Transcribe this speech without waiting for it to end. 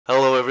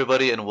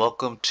everybody, and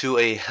welcome to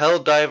a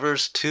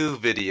Helldivers 2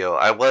 video.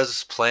 I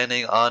was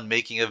planning on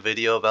making a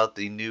video about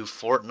the new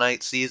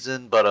Fortnite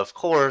season, but of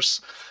course,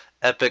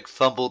 Epic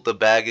fumbled the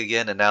bag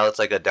again, and now it's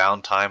like a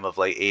downtime of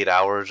like 8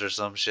 hours or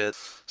some shit.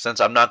 Since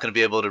I'm not going to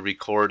be able to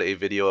record a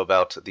video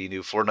about the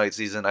new Fortnite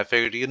season, I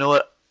figured, you know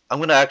what? I'm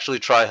going to actually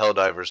try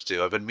Helldivers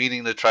 2. I've been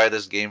meaning to try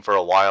this game for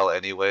a while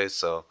anyway,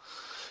 so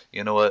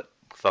you know what?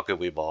 Fuck it,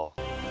 we ball.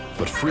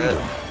 But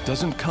freedom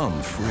doesn't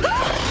come free.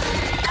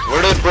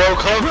 Where did bro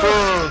come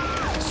from?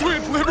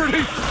 Sweet liberty!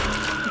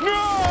 No!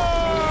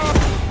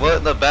 What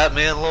in the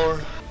Batman lore?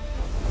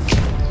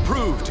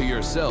 Prove to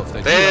yourself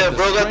that damn, you have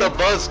bro got the strength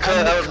buzz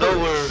cut out of and the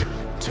nowhere. courage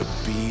to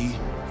be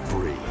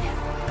free.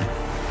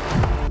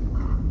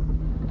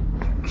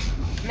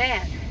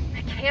 Man,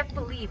 I can't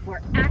believe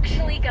we're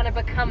actually gonna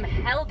become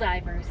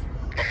Helldivers.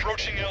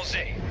 Approaching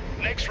LZ.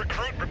 Next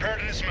recruit, prepare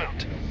to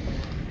dismount.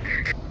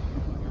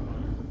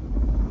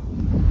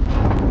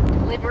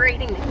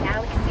 Liberating the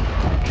galaxy,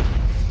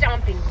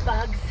 stomping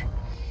bugs,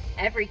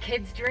 every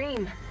kid's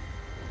dream.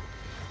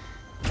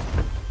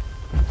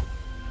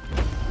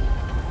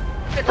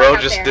 Good Bro luck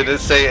out just there. didn't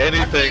say I'll see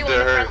anything you to on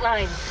the her. front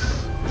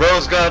lines.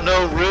 Bro's got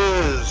no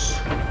riz.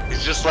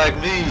 He's just like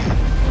me.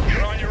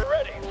 You're on your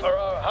ready for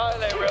our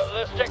highly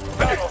realistic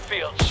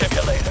battlefield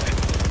simulator.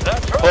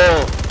 That's right.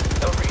 Oh,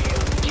 The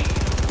real deal.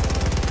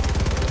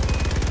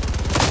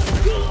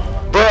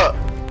 bruh.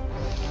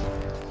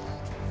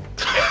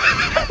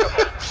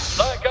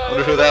 Like I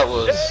Wonder who that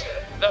always was. say,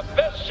 the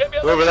best simulator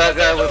Whoever that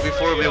guy is was a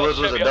before me real was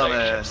a simulation.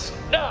 dumbass.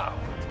 Now,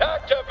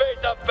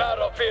 activate the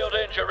battlefield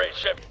injury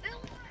sim.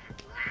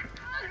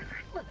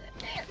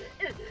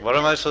 What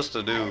am I supposed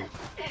to do?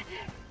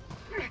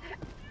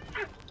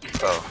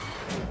 Oh.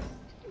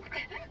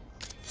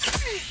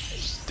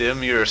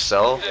 Stim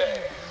yourself?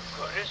 There,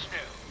 good as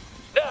new.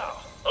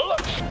 Now,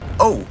 look.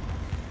 Oh,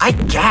 I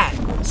got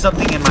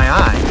something in my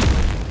eye.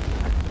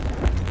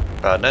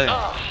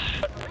 No.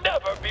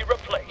 Never be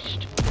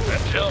replaced.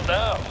 Until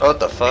now. What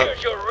the fuck?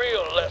 Here's your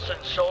real lesson,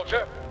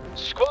 soldier.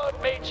 Squad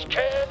mates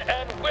can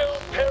and will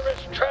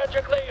perish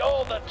tragically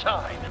all the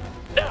time.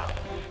 Now,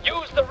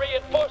 use the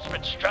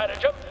reinforcement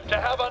stratagem to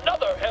have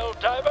another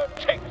Helldiver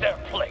take their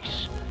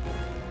place.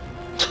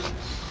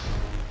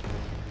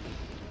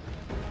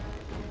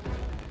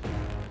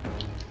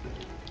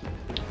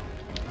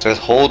 It says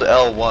hold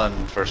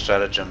L1 for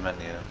stratagem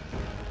menu.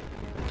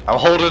 I'm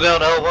holding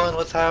down L1,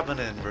 what's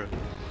happening, bro?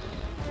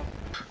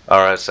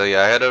 Alright, so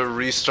yeah, I had to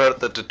restart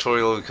the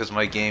tutorial because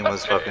my game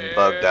was fucking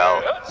bugged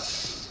out.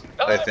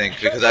 I think,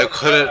 because I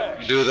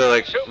couldn't do the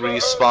like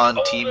respawn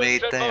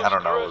teammate thing. I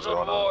don't know what was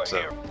going on,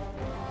 so.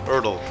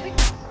 Hurdle.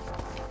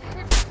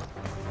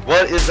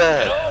 What is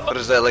that? What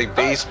is that, like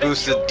base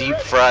boosted deep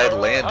fried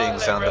landing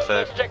sound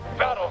effect?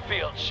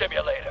 Battlefield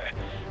simulator.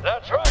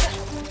 That's right.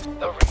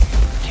 The real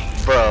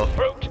deal. Bro.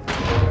 Brute.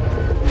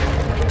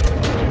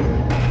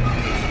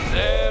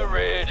 There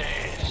it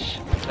is.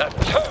 The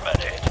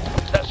Terminid.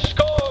 The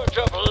scourge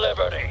of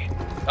liberty.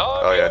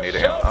 Oh yeah, I need a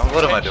hand.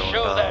 What am I doing?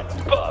 Show that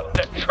bug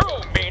the true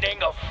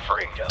meaning of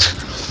freedom.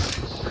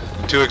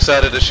 I'm too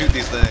excited to shoot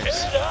these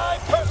things. In high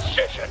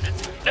position.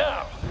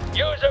 Now,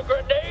 use a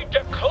grenade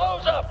to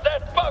close up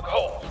that bug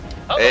hole.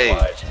 Hey,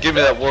 Otherwise, give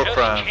me that they'll war just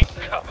crime. keep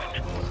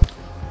coming.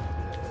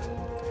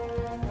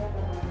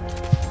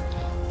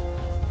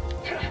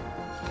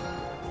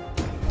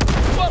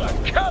 What a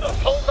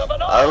catapult of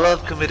an I arm.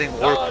 love committing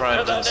war On to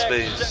crimes the in next-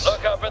 space.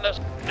 Look up in the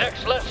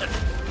next lesson.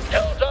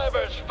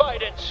 Helldivers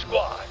fight in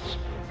squads.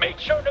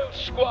 Meet your new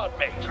squad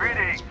mate.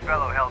 Greetings,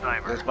 fellow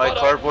Helldivers. There's my What a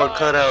cardboard fine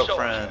cutout, soldier.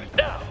 friend.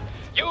 Now,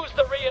 use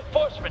the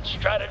reinforcement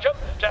stratagem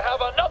to have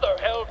another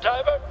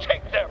Helldiver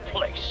take their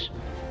place.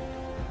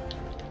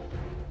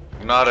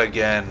 Not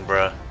again,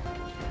 bruh.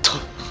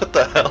 What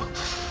the hell?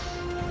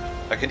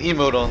 I can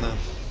emote on them.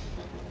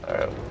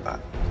 Alright,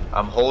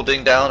 I'm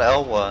holding down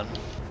L1.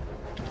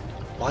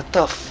 What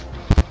the f?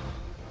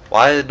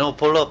 Why did no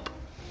pull up?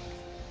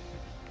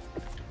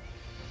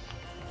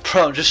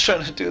 Bro, I'm just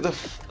trying to do the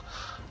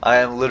I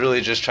am literally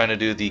just trying to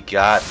do the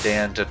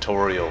goddamn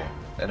tutorial.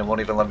 And it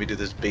won't even let me do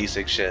this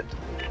basic shit.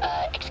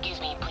 Excuse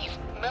me, please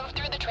move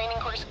through the training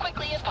course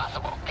quickly as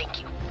possible.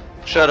 Thank you.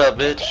 Shut up,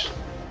 bitch.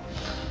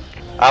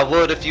 I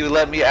would if you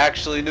let me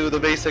actually do the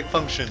basic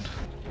function.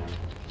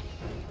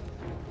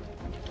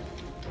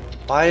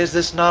 Why is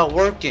this not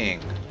working?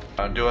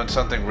 I'm doing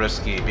something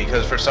risky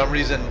because for some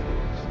reason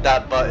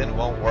that button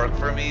won't work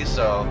for me,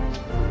 so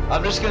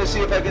I'm just gonna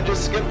see if I can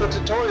just skip the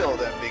tutorial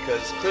then,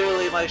 because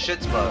clearly my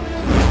shit's bugged.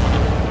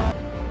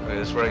 Wait,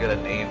 this is where I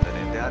gotta name the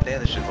name. God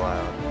damn, this shit's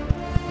loud.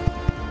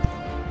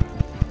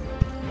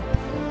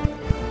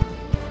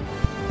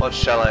 What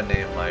shall I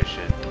name my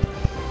shit?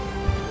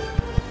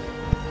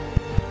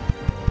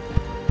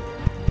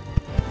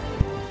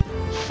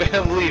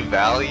 Family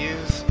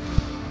values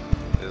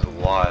is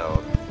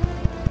wild.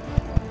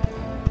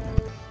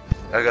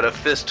 I got a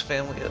fist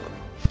family.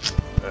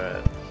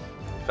 Alright.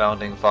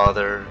 Founding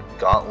Father,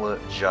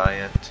 Gauntlet,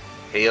 Giant,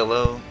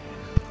 Halo.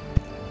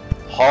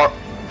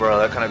 Bro,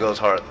 that kind of goes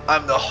hard.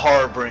 I'm the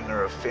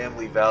harbinger of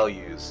family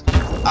values.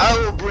 I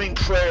will bring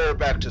prayer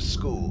back to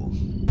school.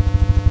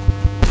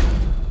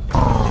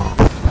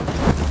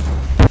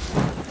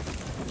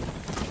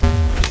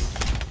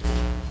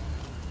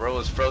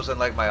 was frozen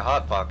like my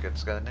hot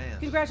pockets. Goddamn.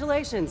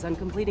 Congratulations on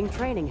completing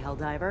training,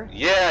 Helldiver.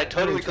 Yeah, I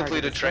totally You're in charge of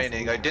completed this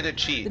training. I festival. didn't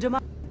cheat. The I'm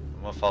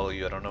gonna follow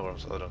you. I don't know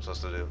what I'm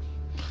supposed to do.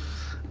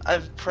 I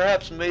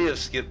perhaps may have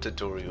skipped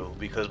tutorial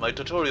because my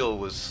tutorial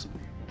was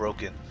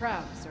broken.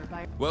 Proud to serve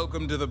by.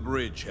 Welcome to the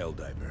bridge,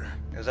 Helldiver.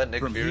 Is that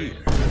Nick From Fury?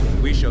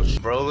 here, we shall.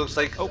 Bro, looks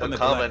like Open a the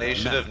black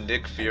combination map. of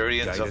Nick Fury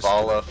and Guide us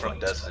Zavala to the from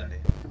fight. Destiny.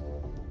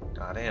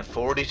 God damn,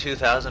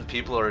 42,000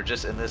 people are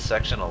just in this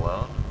section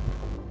alone?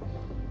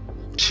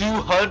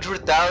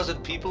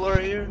 200,000 people are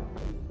here?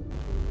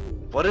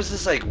 What is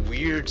this like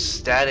weird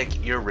static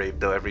ear rape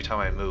though every time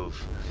I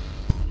move?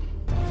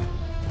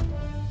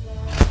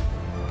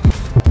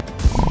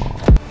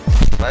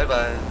 Bye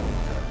bye.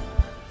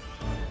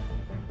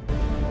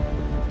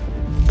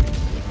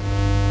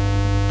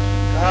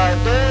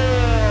 God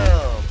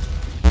damn!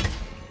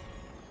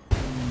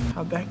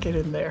 How'd that get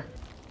in there?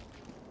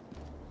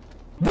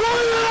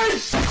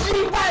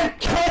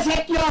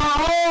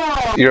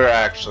 You're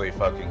actually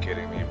fucking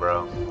kidding me,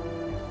 bro.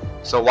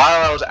 So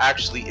while I was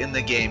actually in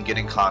the game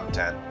getting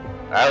content,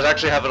 I was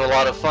actually having a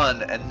lot of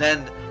fun, and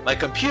then my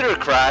computer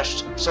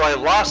crashed, so I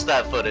lost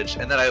that footage,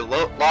 and then I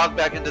logged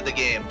back into the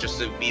game just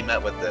to be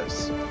met with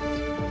this.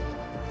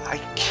 I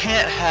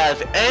can't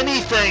have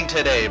anything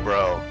today,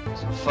 bro.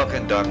 I'm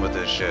fucking done with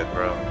this shit,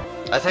 bro.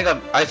 I think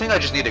I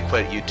just need to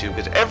quit YouTube,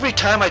 because every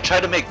time I try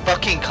to make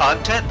fucking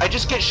content, I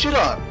just get shit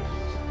on.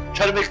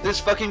 Try to make this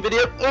fucking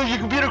video, oh, your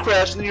computer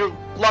crashed, and then you're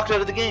locked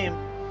out of the game.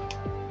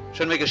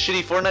 Try to make a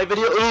shitty Fortnite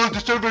video, oh, the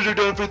servers are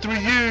down for 3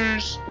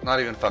 years. Not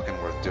even fucking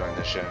worth doing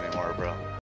this shit anymore, bro.